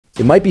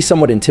It might be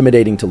somewhat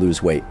intimidating to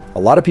lose weight. A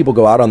lot of people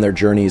go out on their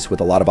journeys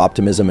with a lot of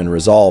optimism and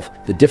resolve.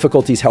 The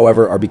difficulties,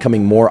 however, are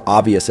becoming more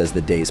obvious as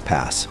the days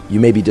pass. You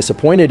may be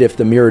disappointed if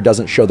the mirror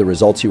doesn't show the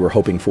results you were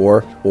hoping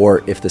for,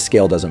 or if the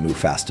scale doesn't move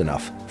fast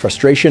enough.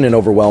 Frustration and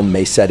overwhelm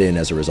may set in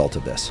as a result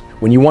of this.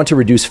 When you want to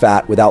reduce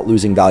fat without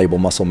losing valuable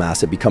muscle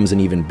mass, it becomes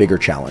an even bigger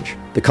challenge.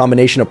 The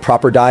combination of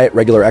proper diet,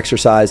 regular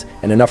exercise,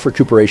 and enough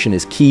recuperation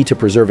is key to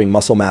preserving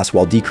muscle mass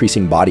while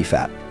decreasing body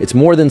fat. It's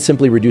more than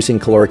simply reducing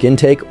caloric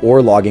intake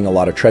or logging a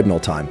lot of treadmill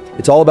time.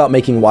 It's all about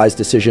making wise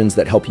decisions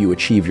that help you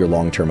achieve your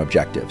long-term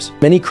objectives.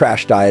 Many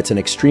crash diets and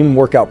extreme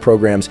workout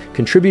programs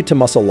contribute to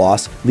muscle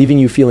loss, leaving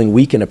you feeling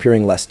weak and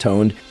appearing less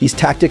toned. These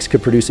tactics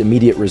could produce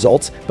immediate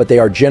results, but they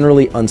are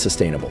generally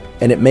unsustainable,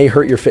 and it may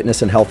hurt your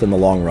fitness and health in the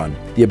long run.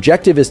 The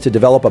objective is to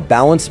develop a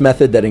balanced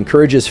method that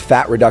encourages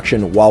fat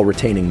reduction while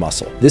retaining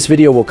muscle. This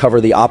video will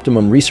cover the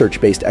optimum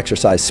research-based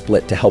exercise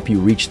split to help you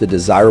reach the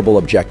desirable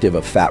objective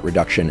of fat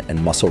reduction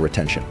and muscle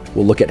retention.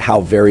 We'll look at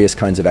how various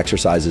kinds of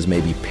exercises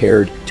may be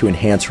paired to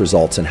enhance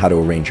results and how to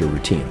arrange your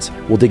routines.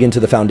 We'll dig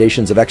into the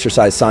foundations of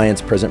exercise science,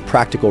 present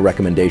practical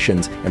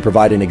recommendations, and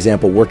provide an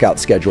example workout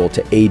schedule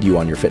to aid you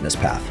on your fitness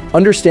path.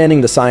 Understanding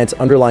the science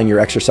underlying your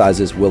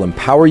exercises will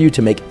empower you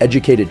to make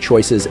educated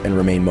choices and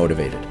remain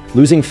motivated.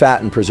 Losing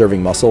fat and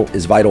preserving muscle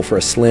is vital for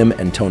a slim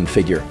and toned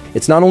figure.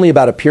 It's not only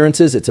about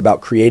appearances, it's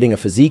about creating a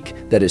physique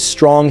that is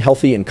strong,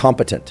 healthy, and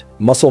competent.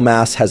 Muscle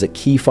mass has a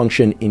key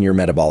function in your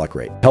metabolic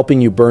rate,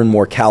 helping you burn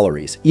more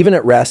calories. Even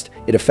at rest,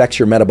 it affects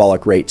your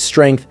metabolic rate,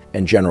 strength,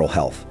 and general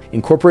health.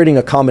 Incorporating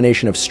a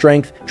combination of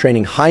strength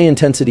training,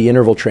 high-intensity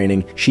interval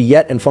training,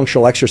 Shiet, and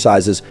functional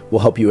exercises will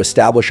help you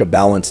establish a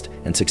balanced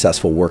and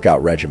successful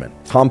workout regimen.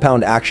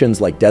 Compound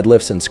actions like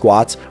deadlifts and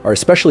squats are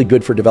especially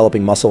good for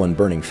developing muscle and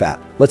burning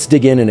fat. Let's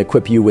dig in and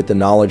equip you with the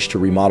knowledge to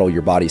remodel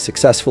your body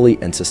successfully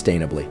and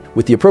sustainably.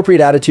 With the appropriate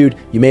attitude,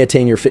 you may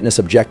attain your fitness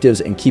objectives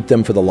and keep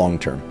them for the long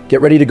term.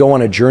 Get ready to go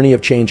on a journey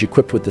of change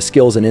equipped with the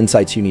skills and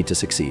insights you need to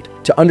succeed.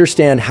 To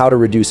understand how to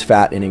reduce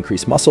fat and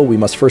increase muscle, we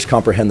must first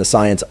comprehend the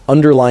science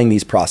underlying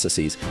these processes.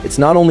 It's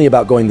not only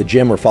about going to the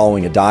gym or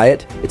following a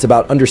diet, it's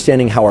about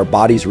understanding how our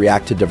bodies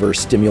react to diverse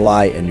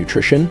stimuli and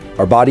nutrition.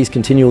 Our bodies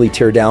continually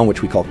tear down,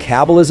 which we call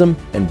catabolism,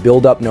 and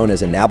build up, known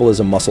as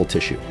anabolism, muscle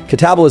tissue.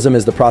 Catabolism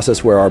is the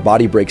process where our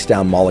body breaks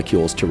down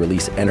molecules to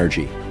release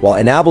energy,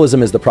 while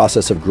anabolism is the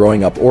process of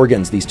growing up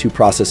organs. These two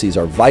processes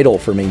are vital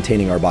for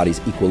maintaining our body's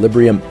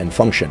equilibrium and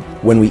function.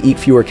 When we eat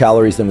fewer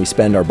calories than we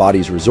spend, our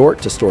bodies resort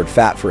to stored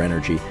fat for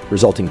energy,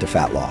 resulting to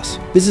fat loss.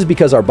 This is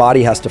because our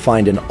body has to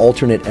find an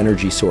alternate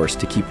energy source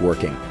to keep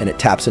working, and it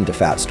taps into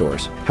fat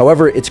stores.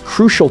 However, it's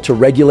crucial to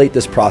regulate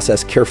this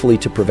process carefully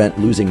to prevent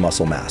losing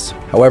muscle mass.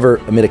 However,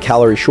 amid a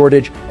calorie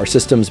shortage, our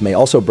systems may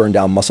also burn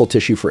down muscle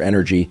tissue for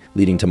energy,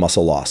 leading to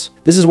muscle loss.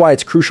 This is why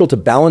it's crucial to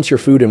balance your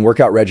food and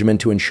workout regimen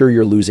to ensure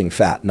you're losing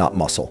fat, not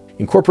muscle.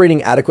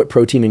 Incorporating adequate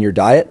protein in your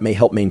diet may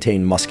help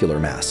maintain muscular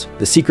mass.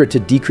 The secret to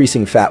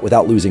decreasing fat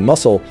without losing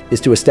muscle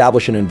is to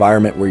establish an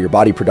environment where your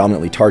body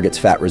predominantly targets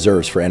fat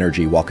reserves for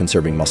energy while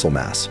conserving muscle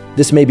mass.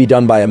 This may be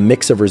done by a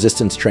mix of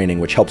resistance training,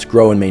 which helps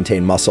grow and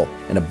maintain muscle,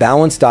 and a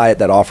balanced diet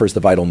that offers the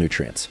vital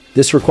nutrients.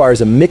 This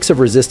requires a mix of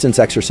resistance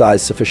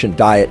exercise, sufficient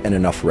diet, and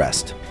enough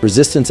rest.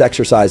 Resistance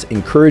exercise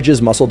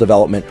encourages muscle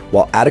development,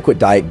 while adequate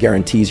diet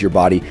guarantees your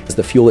body has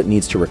the fuel it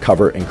needs to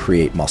recover and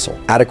create muscle.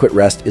 Adequate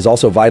rest is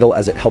also vital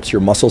as it helps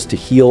your muscles to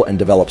heal and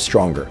develop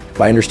stronger.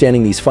 By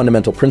understanding these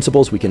fundamental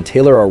principles, we can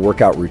tailor our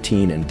workout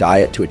routine and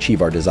diet to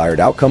achieve our desired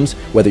outcomes.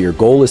 Whether your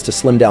goal is to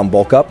slim down,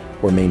 bulk up,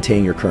 or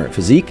maintain your current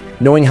physique,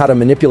 knowing how to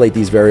manipulate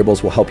these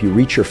variables will help you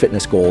reach your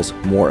fitness goals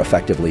more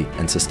effectively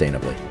and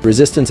sustainably.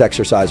 Resistance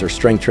exercise or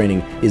strength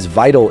training is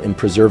vital in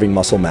preserving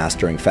muscle mass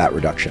during fat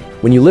reduction.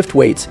 When you lift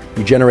weights,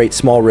 you generate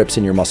small rips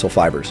in your muscle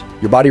fibers.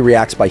 Your body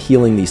reacts by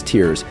healing these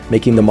tears,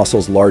 making the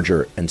muscles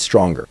larger and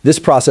stronger. This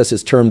process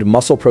is termed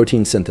muscle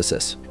protein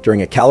synthesis.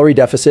 During a calorie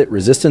deficit,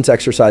 resistance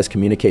exercise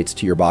communicates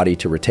to your body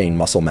to retain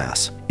muscle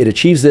mass. It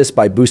achieves this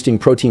by boosting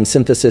protein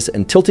synthesis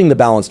and tilting the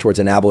balance towards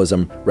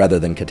anabolism rather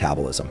than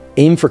catabolism.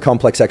 Aim for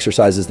complex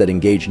exercises that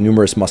engage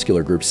numerous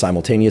muscular groups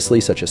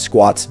simultaneously, such as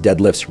squats,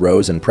 deadlifts,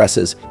 rows, and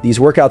presses. These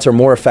workouts are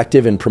more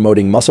effective in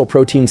promoting muscle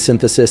protein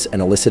synthesis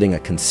and eliciting a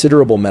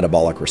considerable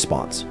metabolic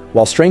response.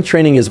 While strength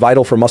training is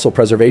vital for muscle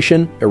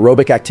preservation,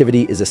 aerobic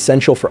activity is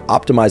essential for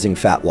optimizing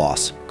fat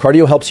loss.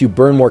 Cardio helps you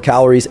burn more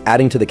calories,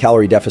 adding to the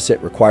calorie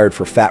deficit required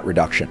for fat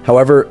reduction.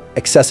 However,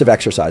 excessive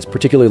exercise,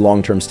 particularly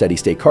long-term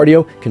steady-state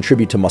cardio,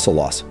 contribute to muscle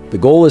loss. The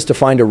goal is to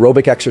find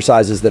aerobic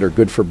exercises that are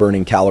good for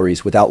burning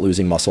calories without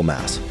losing muscle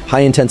mass.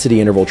 High-intensity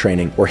interval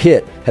training, or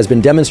HIIT, has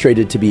been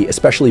demonstrated to be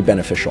especially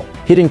beneficial.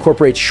 HIIT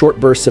incorporates short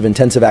bursts of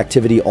intensive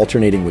activity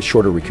alternating with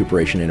shorter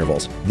recuperation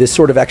intervals. This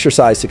sort of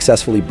exercise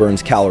successfully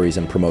burns calories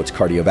and promotes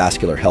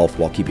cardiovascular health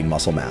while keeping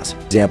muscle mass.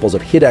 Examples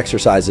of HIIT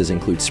exercises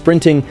include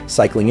sprinting,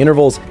 cycling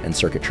intervals, and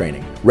circuit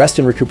training. Rest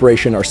and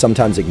recuperation are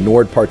sometimes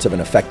ignored parts of an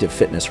effective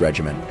fitness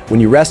regimen. When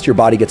When you rest, your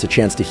body gets a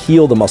chance to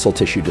heal the muscle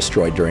tissue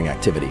destroyed during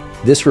activity.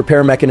 This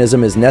repair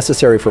mechanism is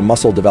necessary for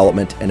muscle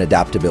development and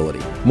adaptability.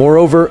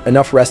 Moreover,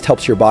 enough rest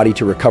helps your body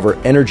to recover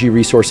energy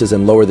resources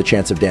and lower the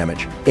chance of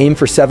damage. Aim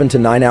for 7 to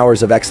 9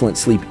 hours of excellent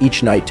sleep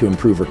each night to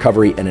improve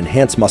recovery and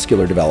enhance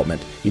muscular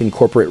development. You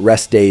incorporate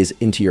rest days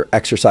into your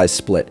exercise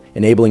split,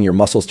 enabling your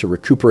muscles to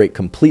recuperate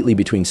completely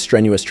between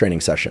strenuous training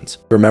sessions.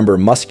 Remember,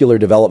 muscular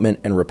development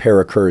and repair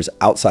occurs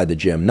outside the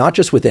gym, not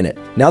just within it.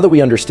 Now that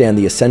we understand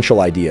the essential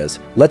ideas,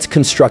 let's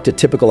construct a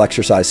typical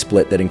exercise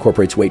split that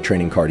incorporates weight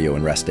training, cardio,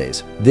 and rest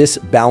days. This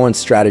balanced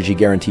strategy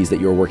guarantees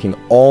that you're working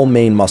all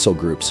main muscle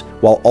groups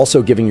while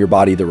also giving your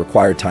body the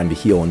required time to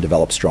heal and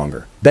develop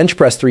stronger. Bench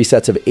press 3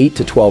 sets of 8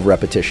 to 12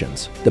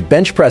 repetitions. The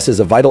bench press is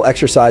a vital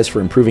exercise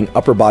for improving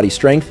upper body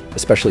strength,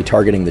 especially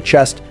targeting the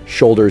chest,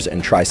 shoulders,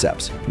 and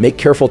triceps. Make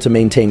careful to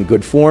maintain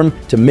good form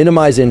to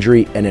minimize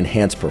injury and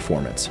enhance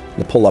performance.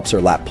 The pull-ups are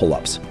lat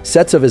pull-ups.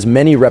 Sets of as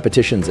many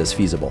repetitions as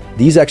feasible.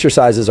 These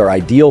exercises are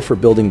ideal for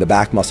building the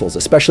back muscles,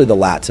 especially the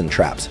lats and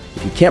traps.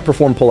 If you can't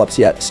perform pull-ups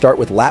yet, start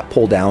with lat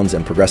pull-downs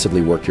and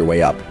progressively work your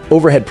way up.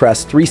 Overhead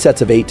press 3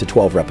 sets of 8 to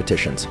 12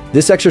 repetitions.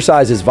 This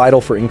exercise is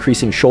vital for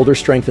increasing shoulder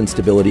strength and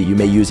stability. You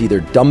may use either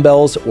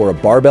dumbbells or a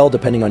barbell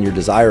depending on your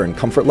desire and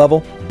comfort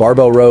level.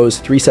 Barbell rows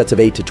 3 sets of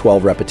 8 to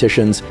 12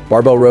 repetitions.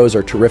 Barbell rows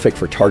are terrific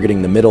for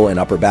targeting the middle and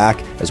upper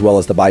back as well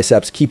as the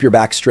biceps. Keep your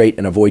back straight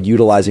and avoid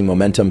utilizing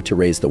momentum to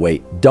raise the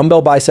weight.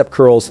 Dumbbell bicep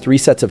curls 3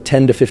 sets of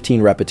 10 to 15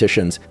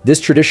 repetitions.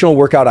 This traditional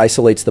workout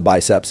isolates the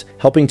biceps,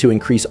 helping to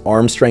increase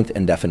arm strength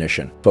and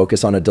definition.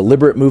 Focus on a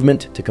deliberate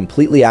movement to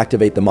completely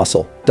activate the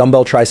muscle.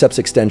 Dumbbell triceps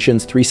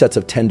extensions 3 sets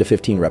of 10 to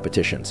 15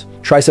 repetitions.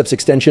 Triceps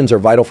extensions are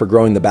vital for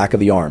growing the back of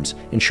the arms.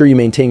 Ensure you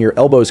maintain your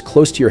elbows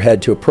close to your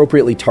head to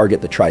appropriately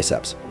target the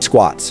triceps.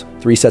 Squats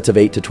 3 sets of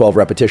 8 to 12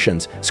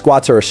 repetitions.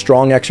 Squats are a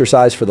strong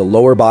exercise for the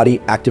lower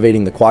body,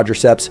 activating the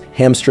quadriceps,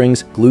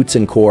 hamstrings, glutes,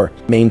 and core.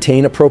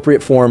 Maintain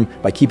appropriate form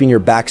by keeping your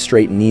back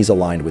straight and knees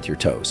aligned with your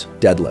toes.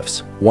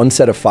 Deadlifts 1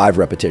 set of 5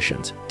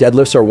 repetitions.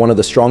 Deadlifts are one of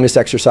the strongest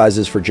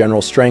exercises for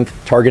general strength,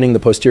 targeting the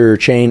posterior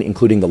chain,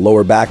 including the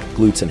lower back,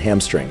 glutes, and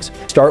hamstrings.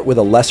 Start with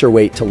a lesser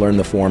weight to learn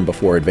the form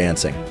before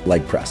advancing.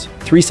 Leg press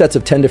 3 sets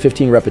of 10 to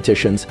 15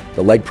 repetitions.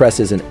 The leg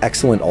press is an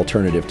excellent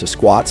alternative to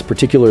squats,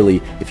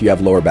 particularly if you have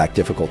lower back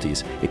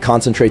difficulties. It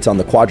concentrates on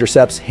the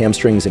quadriceps,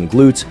 hamstrings, and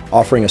glutes,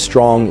 offering a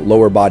strong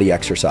lower body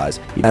exercise.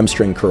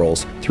 Hamstring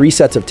curls 3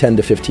 sets of 10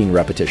 to 15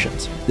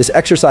 repetitions. This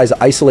exercise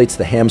isolates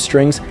the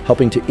hamstrings,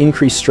 helping to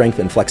increase strength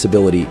and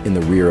flexibility in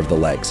the rear of the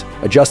legs.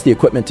 Adjust the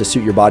equipment to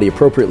suit your body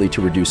appropriately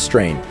to reduce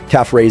strain.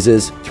 Calf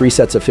raises 3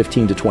 sets of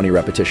 15 to 20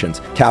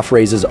 repetitions. Calf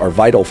raises are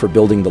vital for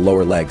building the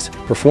lower legs.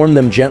 Perform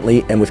them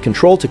gently and with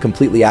control to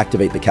completely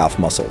activate the calf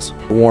muscles.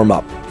 Warm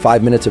up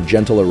 5 minutes of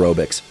gentle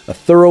aerobics. A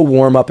thorough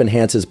warm-up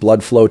enhances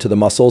blood flow to the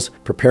muscles,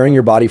 preparing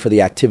your body for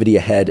the activity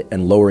ahead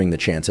and lowering the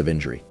chance of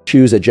injury.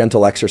 Choose a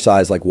gentle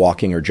exercise like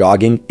walking or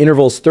jogging.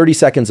 Intervals 30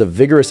 seconds of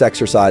vigorous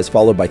exercise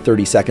followed by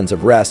 30 seconds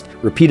of rest,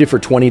 repeated for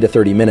 20 to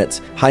 30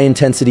 minutes.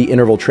 High-intensity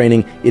interval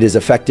training, it is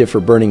effective for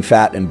burning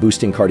fat and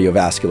boosting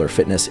cardiovascular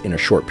fitness in a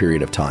short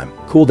period of time.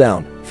 Cool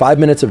down 5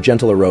 minutes of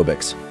gentle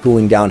aerobics.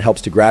 Cooling down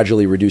helps to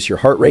gradually reduce your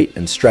heart rate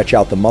and stretch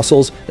out the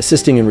muscles,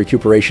 assisting in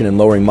recuperation and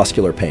lowering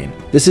muscular pain.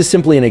 This is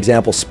simply an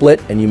example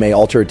split, and you may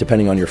alter it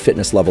depending on your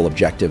fitness level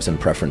objectives and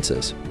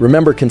preferences.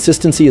 Remember,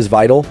 consistency is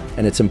vital,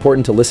 and it's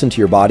important to listen to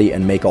your body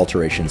and make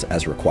alterations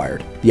as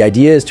required. The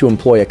idea is to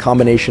employ a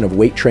combination of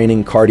weight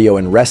training, cardio,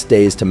 and rest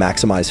days to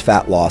maximize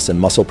fat loss and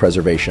muscle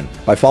preservation.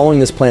 By following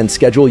this planned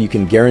schedule, you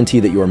can guarantee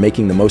that you are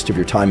making the most of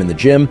your time in the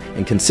gym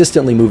and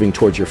consistently moving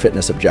towards your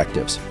fitness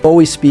objectives.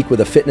 Always speak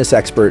with a fitness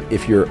expert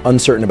if you're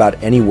uncertain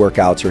about any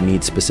workouts or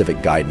need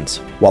specific guidance.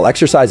 While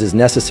exercise is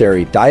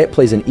necessary, diet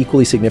plays an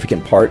equally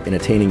significant part in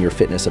attaining your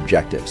fitness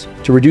objectives.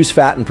 To reduce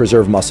fat and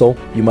preserve muscle,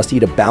 you must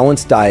eat a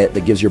balanced diet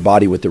that gives your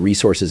body with the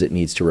resources it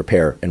needs to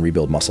repair and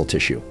rebuild muscle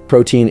tissue.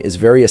 Protein is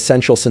very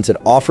essential since it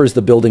offers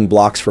the building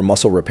blocks for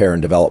muscle repair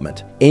and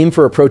development. Aim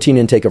for a protein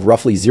intake of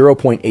roughly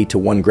 0.8 to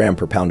 1 gram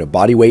per pound of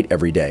body weight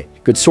every day.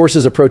 Good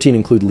sources of protein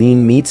include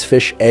lean meats,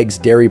 fish, eggs,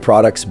 dairy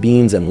products,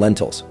 beans, and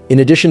lentils. In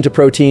addition to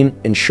protein,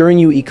 ensuring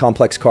you eat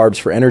complex carbs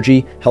for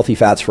energy, healthy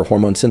fats for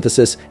hormone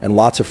synthesis, and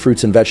lots of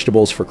fruits and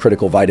vegetables for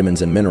critical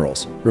vitamins and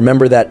minerals.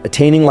 Remember that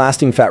attaining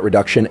lasting fat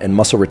reduction and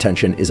muscle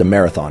retention is a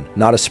marathon,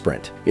 not a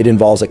sprint. It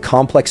involves a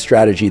complex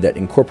strategy that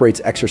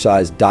incorporates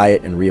exercise,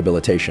 diet, and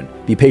rehabilitation.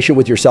 Be patient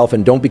with yourself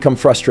and don't become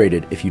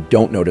frustrated if you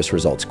don't notice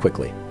results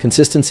quickly.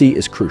 Consistency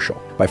is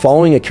crucial. By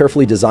following a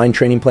carefully designed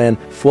training plan,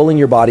 fueling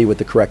your body with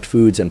the correct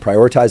foods, and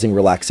prioritizing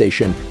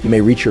relaxation, you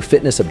may reach your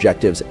fitness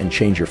objectives and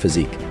change your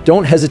physique.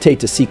 Don't hesitate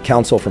to seek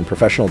counsel from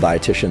professional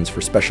dietitians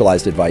for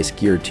specialized advice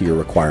geared to your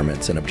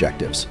requirements and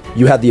objectives.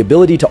 You have the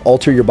ability to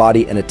alter your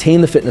body and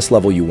attain the fitness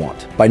level you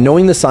want. By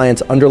knowing the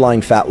science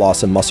underlying fat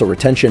loss and muscle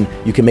retention,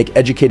 you can make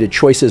educated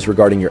choices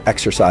regarding your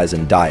exercise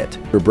and diet.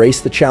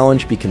 Embrace the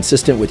challenge, be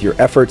consistent with your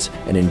efforts,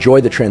 and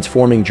enjoy the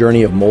transforming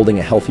journey of molding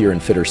a healthier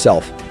and fitter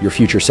self. Your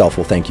future self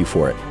will thank you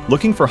for it.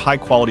 Looking for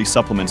high-quality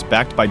supplements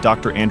backed by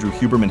Dr. Andrew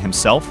Huberman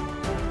himself?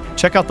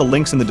 Check out the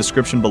links in the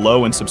description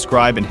below and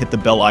subscribe and hit the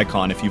bell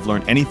icon if you've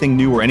learned anything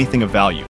new or anything of value.